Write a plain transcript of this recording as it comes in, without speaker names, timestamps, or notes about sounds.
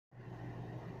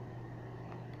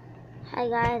Hi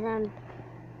guys,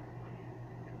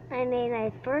 I made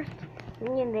my first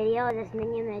Minion video of this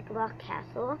Minion Mega Block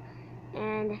Castle,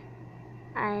 and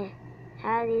I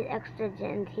have these extra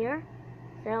gems here.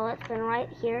 So let's put them right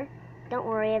here. Don't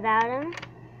worry about them.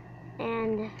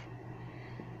 And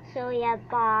so we have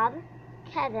Bob,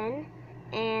 Kevin,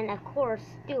 and of course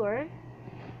Stuart,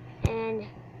 and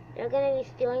they're going to be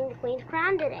stealing the Queen's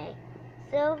crown today.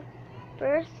 So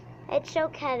first, I'd show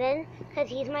Kevin because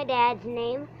he's my dad's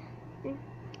name.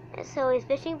 So he's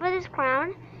fishing for this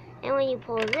crown, and when you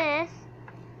pull this,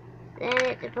 then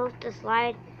it's supposed to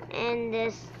slide in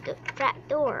this trap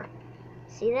door.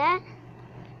 See that?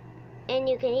 And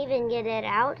you can even get it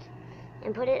out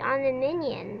and put it on the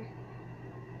minion.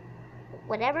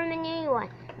 Whatever minion you want.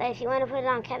 But if you want to put it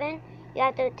on Kevin, you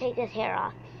have to take his hair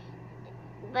off.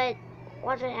 But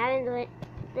watch what happens with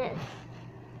this.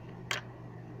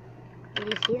 Did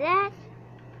you see that?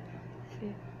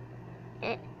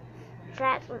 It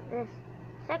traps with this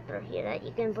sector here that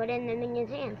you can put in the minion's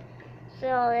hands.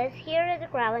 So this here is a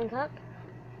grappling hook.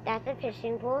 That's a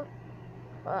fishing pole.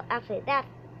 Well, actually, that's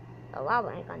a lava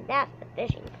icon. That's the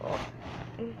fishing pole.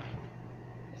 You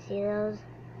see those?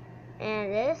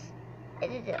 And this is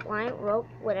a zip line, rope,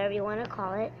 whatever you want to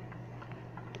call it.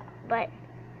 But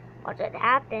watch what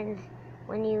happens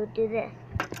when you do this.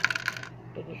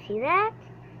 Did you see that?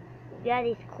 You got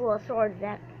these cool swords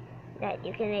that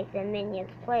you can make the minions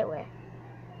play with.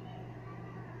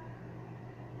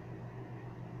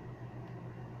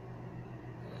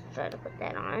 Let's try to put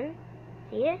that on.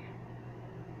 See it?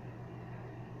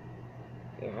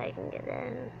 See if I can get that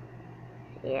in.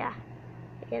 Yeah,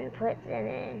 you can put them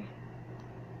in.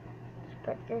 Let's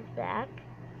put this back.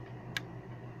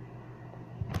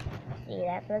 See,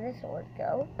 that's where the swords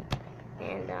go.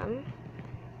 And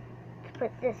let's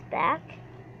put this back.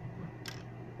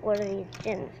 Where do these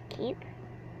gems keep?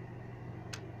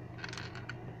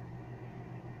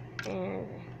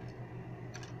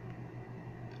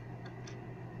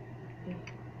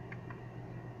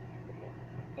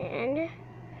 And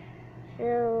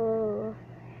so,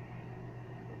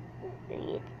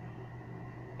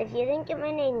 if you didn't get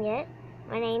my name yet,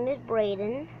 my name is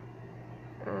Braden.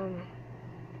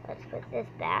 Let's put this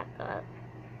back up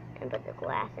and put the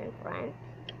glass in front.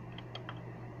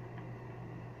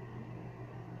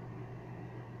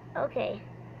 Okay,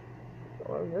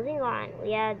 we're moving on.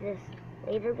 We have this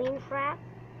laser beam trap.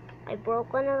 I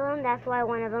broke one of them, that's why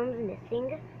one of them is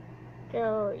missing.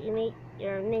 So you make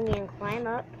your minion climb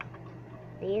up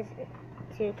these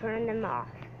to turn them off.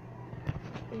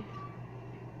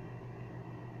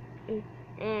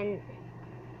 And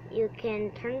you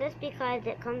can turn this because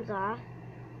it comes off.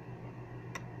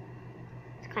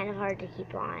 It's kind of hard to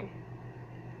keep on.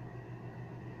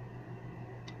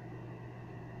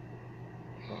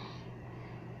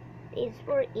 These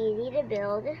were easy to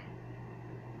build.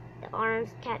 The arms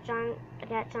attach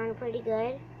on pretty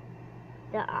good.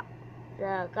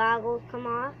 The goggles come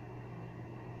off.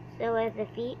 So as the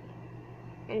feet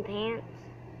and pants,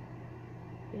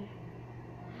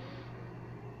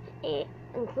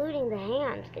 including the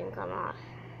hands, can come off.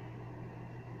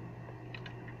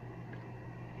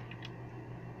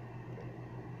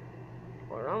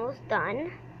 We're almost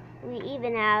done. We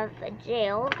even have a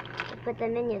jail to put the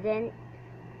minions in.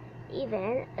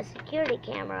 Even a security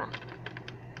camera,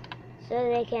 so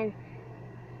they can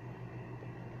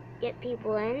get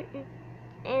people in,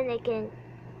 and they can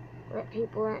let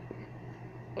people in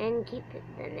and keep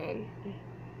them in.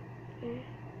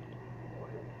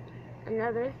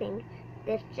 Another thing,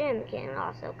 this gem can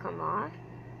also come off.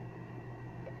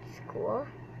 That's cool.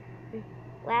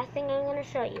 Last thing I'm going to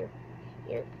show you.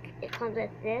 It comes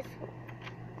with this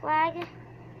flag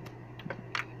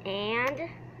and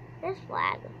this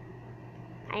flag.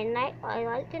 I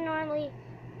like to normally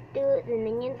do the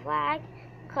minion flag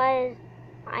because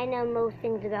I know most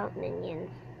things about minions.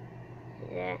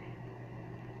 That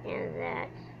and that.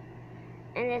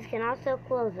 And this can also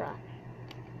close up.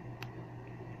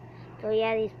 So you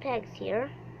have these pegs here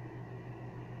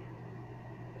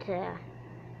to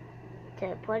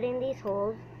put in these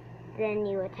holes. Then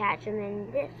you attach them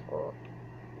in this hole.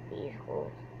 These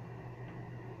holes.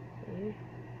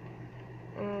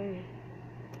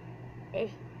 If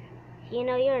you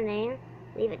know your name,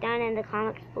 leave it down in the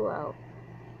comments below.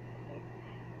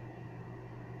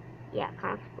 Yeah,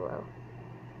 comments below.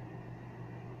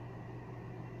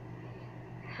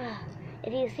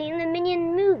 If you've seen the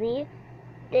Minion movie,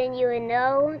 then you would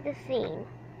know the scene.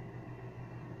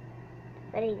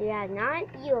 But if you have not,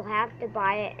 you'll have to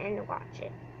buy it and watch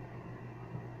it.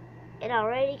 It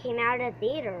already came out of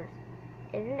theaters.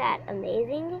 Isn't that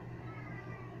amazing?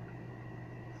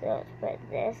 So let's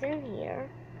put this in here.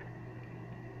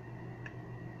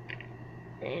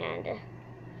 And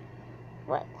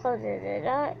what closes it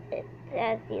up, it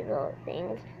has these little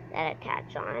things that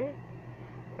attach on.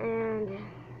 And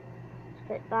let's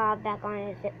put Bob back on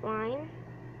his zip line.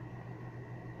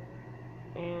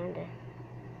 And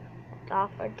that's all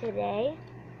for today.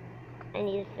 I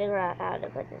need to figure out how to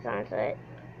put this on, so it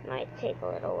might take a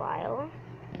little while.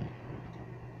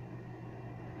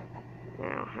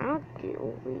 Now, how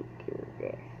do we do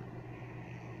this?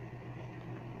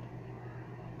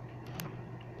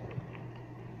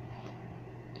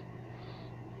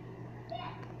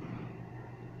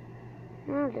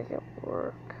 How does it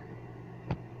work?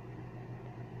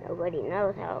 Nobody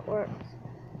knows how it works.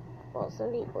 Well,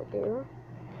 some people do.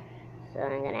 So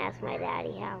I'm gonna ask my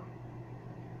daddy how.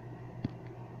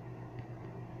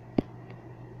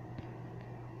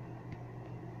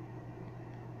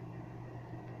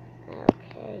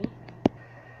 Okay.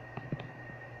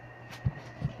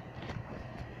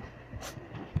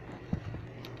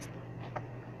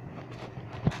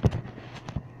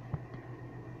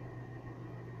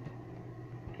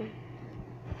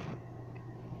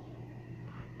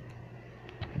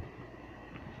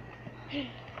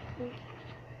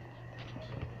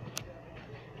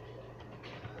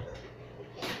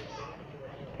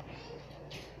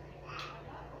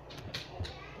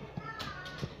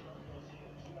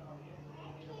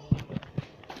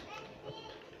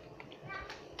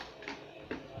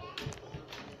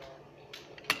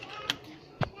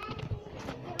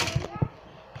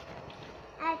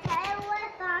 I tell you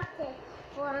what box is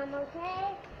for him, okay?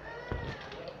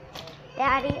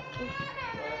 Daddy,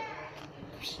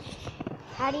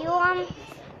 how do you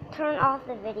turn off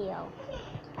the video?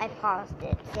 I paused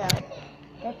it so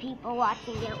the people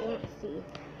watching it won't see.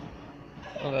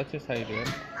 Oh, that's just how you do it.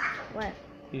 What?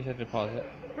 You just have to pause it.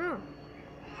 Oh.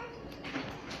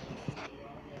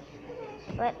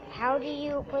 But how do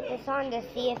you put this on to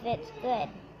see if it's good?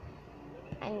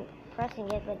 I'm pressing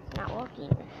it, but it's not working.